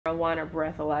marijuana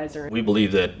breathalyzer. We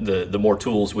believe that the more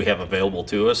tools we have available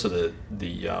to us, the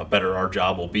better our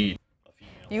job will be.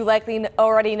 You likely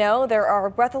already know there are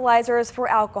breathalyzers for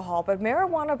alcohol, but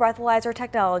marijuana breathalyzer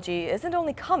technology isn't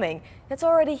only coming, it's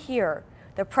already here.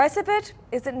 The price of it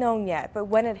isn't known yet, but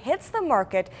when it hits the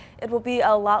market, it will be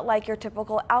a lot like your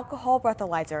typical alcohol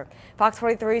breathalyzer. Fox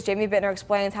 43's Jamie Bittner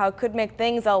explains how it could make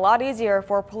things a lot easier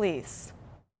for police.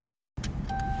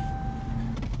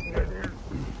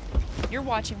 You're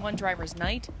watching one driver's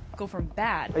night go from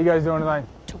bad How you guys doing tonight?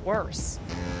 to worse.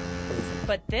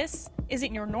 But this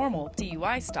isn't your normal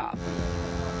DUI stop.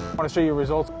 I want to show you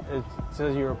results. It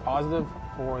says you're positive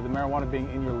for the marijuana being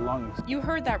in your lungs. You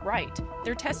heard that right.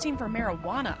 They're testing for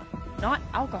marijuana, not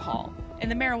alcohol.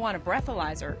 And the marijuana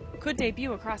breathalyzer could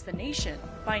debut across the nation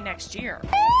by next year.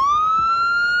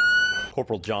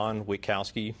 Corporal John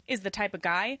Witkowski Is the type of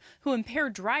guy who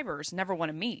impaired drivers never want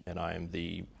to meet. and I am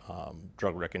the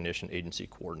Drug Recognition Agency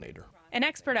Coordinator. An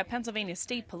expert at Pennsylvania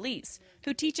State Police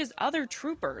who teaches other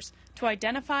troopers to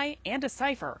identify and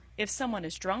decipher if someone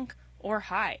is drunk or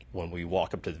high. When we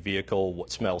walk up to the vehicle,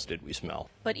 what smells did we smell?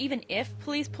 But even if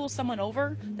police pull someone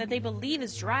over that they believe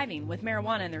is driving with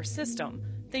marijuana in their system,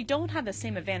 they don't have the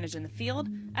same advantage in the field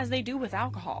as they do with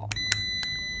alcohol.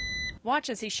 Watch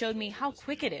as he showed me how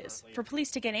quick it is for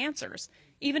police to get answers,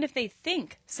 even if they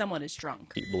think someone is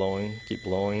drunk. Keep blowing, keep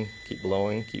blowing, keep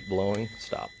blowing, keep blowing.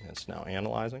 Stop. It's now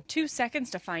analyzing. 2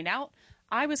 seconds to find out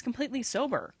I was completely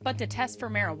sober. But to test for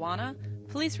marijuana,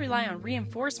 police rely on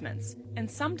reinforcements and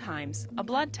sometimes a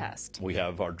blood test. We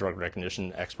have our drug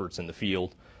recognition experts in the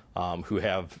field who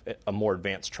have a more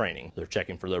advanced training. They're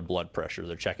checking for their blood pressure.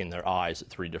 They're checking their eyes at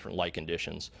 3 different light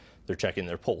conditions. They're checking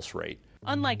their pulse rate.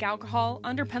 Unlike alcohol,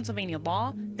 under Pennsylvania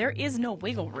law, there is no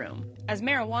wiggle room, as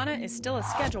marijuana is still a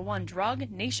Schedule I drug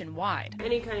nationwide.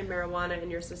 Any kind of marijuana in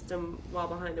your system while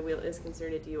behind the wheel is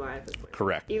considered a DUI at this point.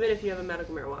 Correct. Even if you have a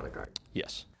medical marijuana card.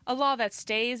 Yes. A law that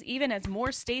stays even as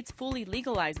more states fully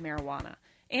legalize marijuana,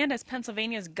 and as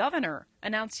Pennsylvania's governor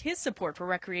announced his support for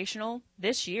recreational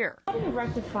this year. How do you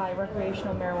rectify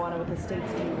recreational marijuana with the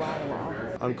state's DUI law?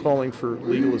 I'm calling for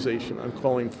legalization. I'm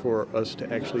calling for us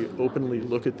to actually openly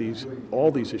look at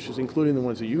all these issues, including the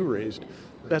ones that you raised.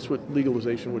 That's what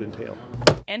legalization would entail.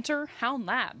 Enter Hound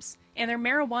Labs and their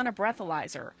marijuana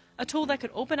breathalyzer, a tool that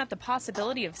could open up the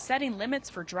possibility of setting limits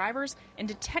for drivers and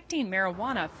detecting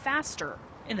marijuana faster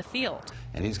in the field.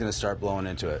 And he's going to start blowing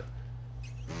into it.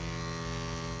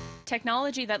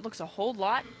 Technology that looks a whole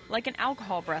lot like an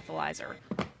alcohol breathalyzer,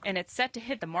 and it's set to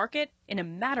hit the market in a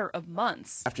matter of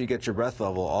months. After you get your breath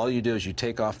level, all you do is you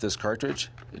take off this cartridge.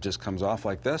 It just comes off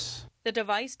like this. The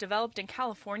device, developed in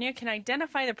California, can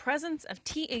identify the presence of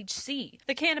THC,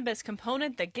 the cannabis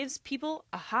component that gives people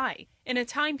a high, in a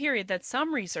time period that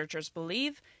some researchers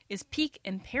believe is peak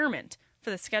impairment for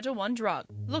the Schedule I drug.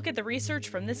 Look at the research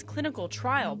from this clinical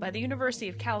trial by the University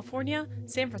of California,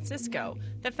 San Francisco,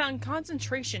 that found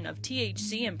concentration of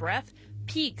THC in breath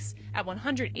peaks at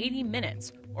 180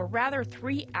 minutes, or rather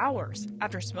 3 hours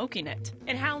after smoking it.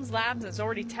 And Hounds Labs has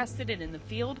already tested it in the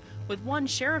field with one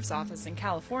sheriff's office in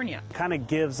California. Kind of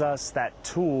gives us that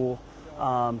tool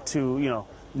to,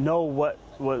 know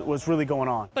what's really going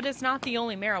on. But it's not the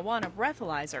only marijuana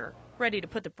breathalyzer ready to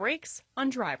put the brakes on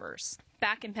drivers.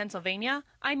 Back in Pennsylvania,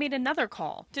 I made another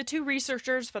call to 2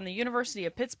 researchers from the University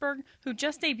of Pittsburgh who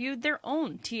just debuted their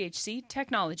own THC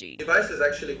technology. The device is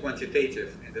actually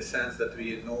quantitative in the sense that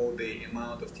we know the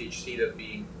amount of THC that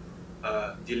being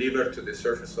delivered to the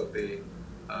surface of the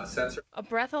sensor. A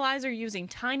breathalyzer using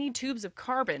tiny tubes of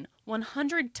carbon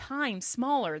 100 times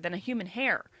smaller than a human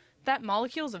hair that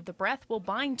molecules of the breath will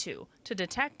bind to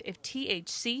detect if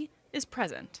THC is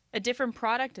present. A different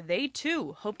product they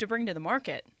too hope to bring to the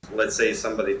market. Let's say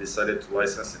somebody decided to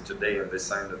license it today and they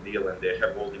signed a deal and they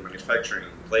have all the manufacturing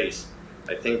in place.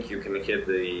 I think you can hit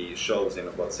the shelves in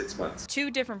about 6 months.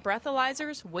 2 different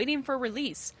breathalyzers waiting for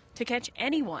release to catch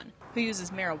anyone who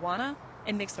uses marijuana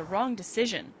and makes the wrong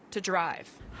decision to drive.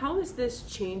 How is this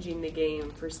changing the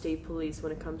game for state police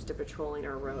when it comes to patrolling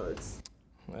our roads?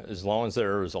 As long as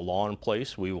there is a law in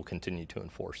place, we will continue to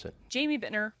enforce it. Jamie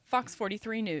Bittner, Fox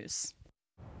 43 News.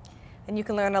 And you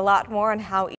can learn a lot more on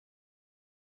how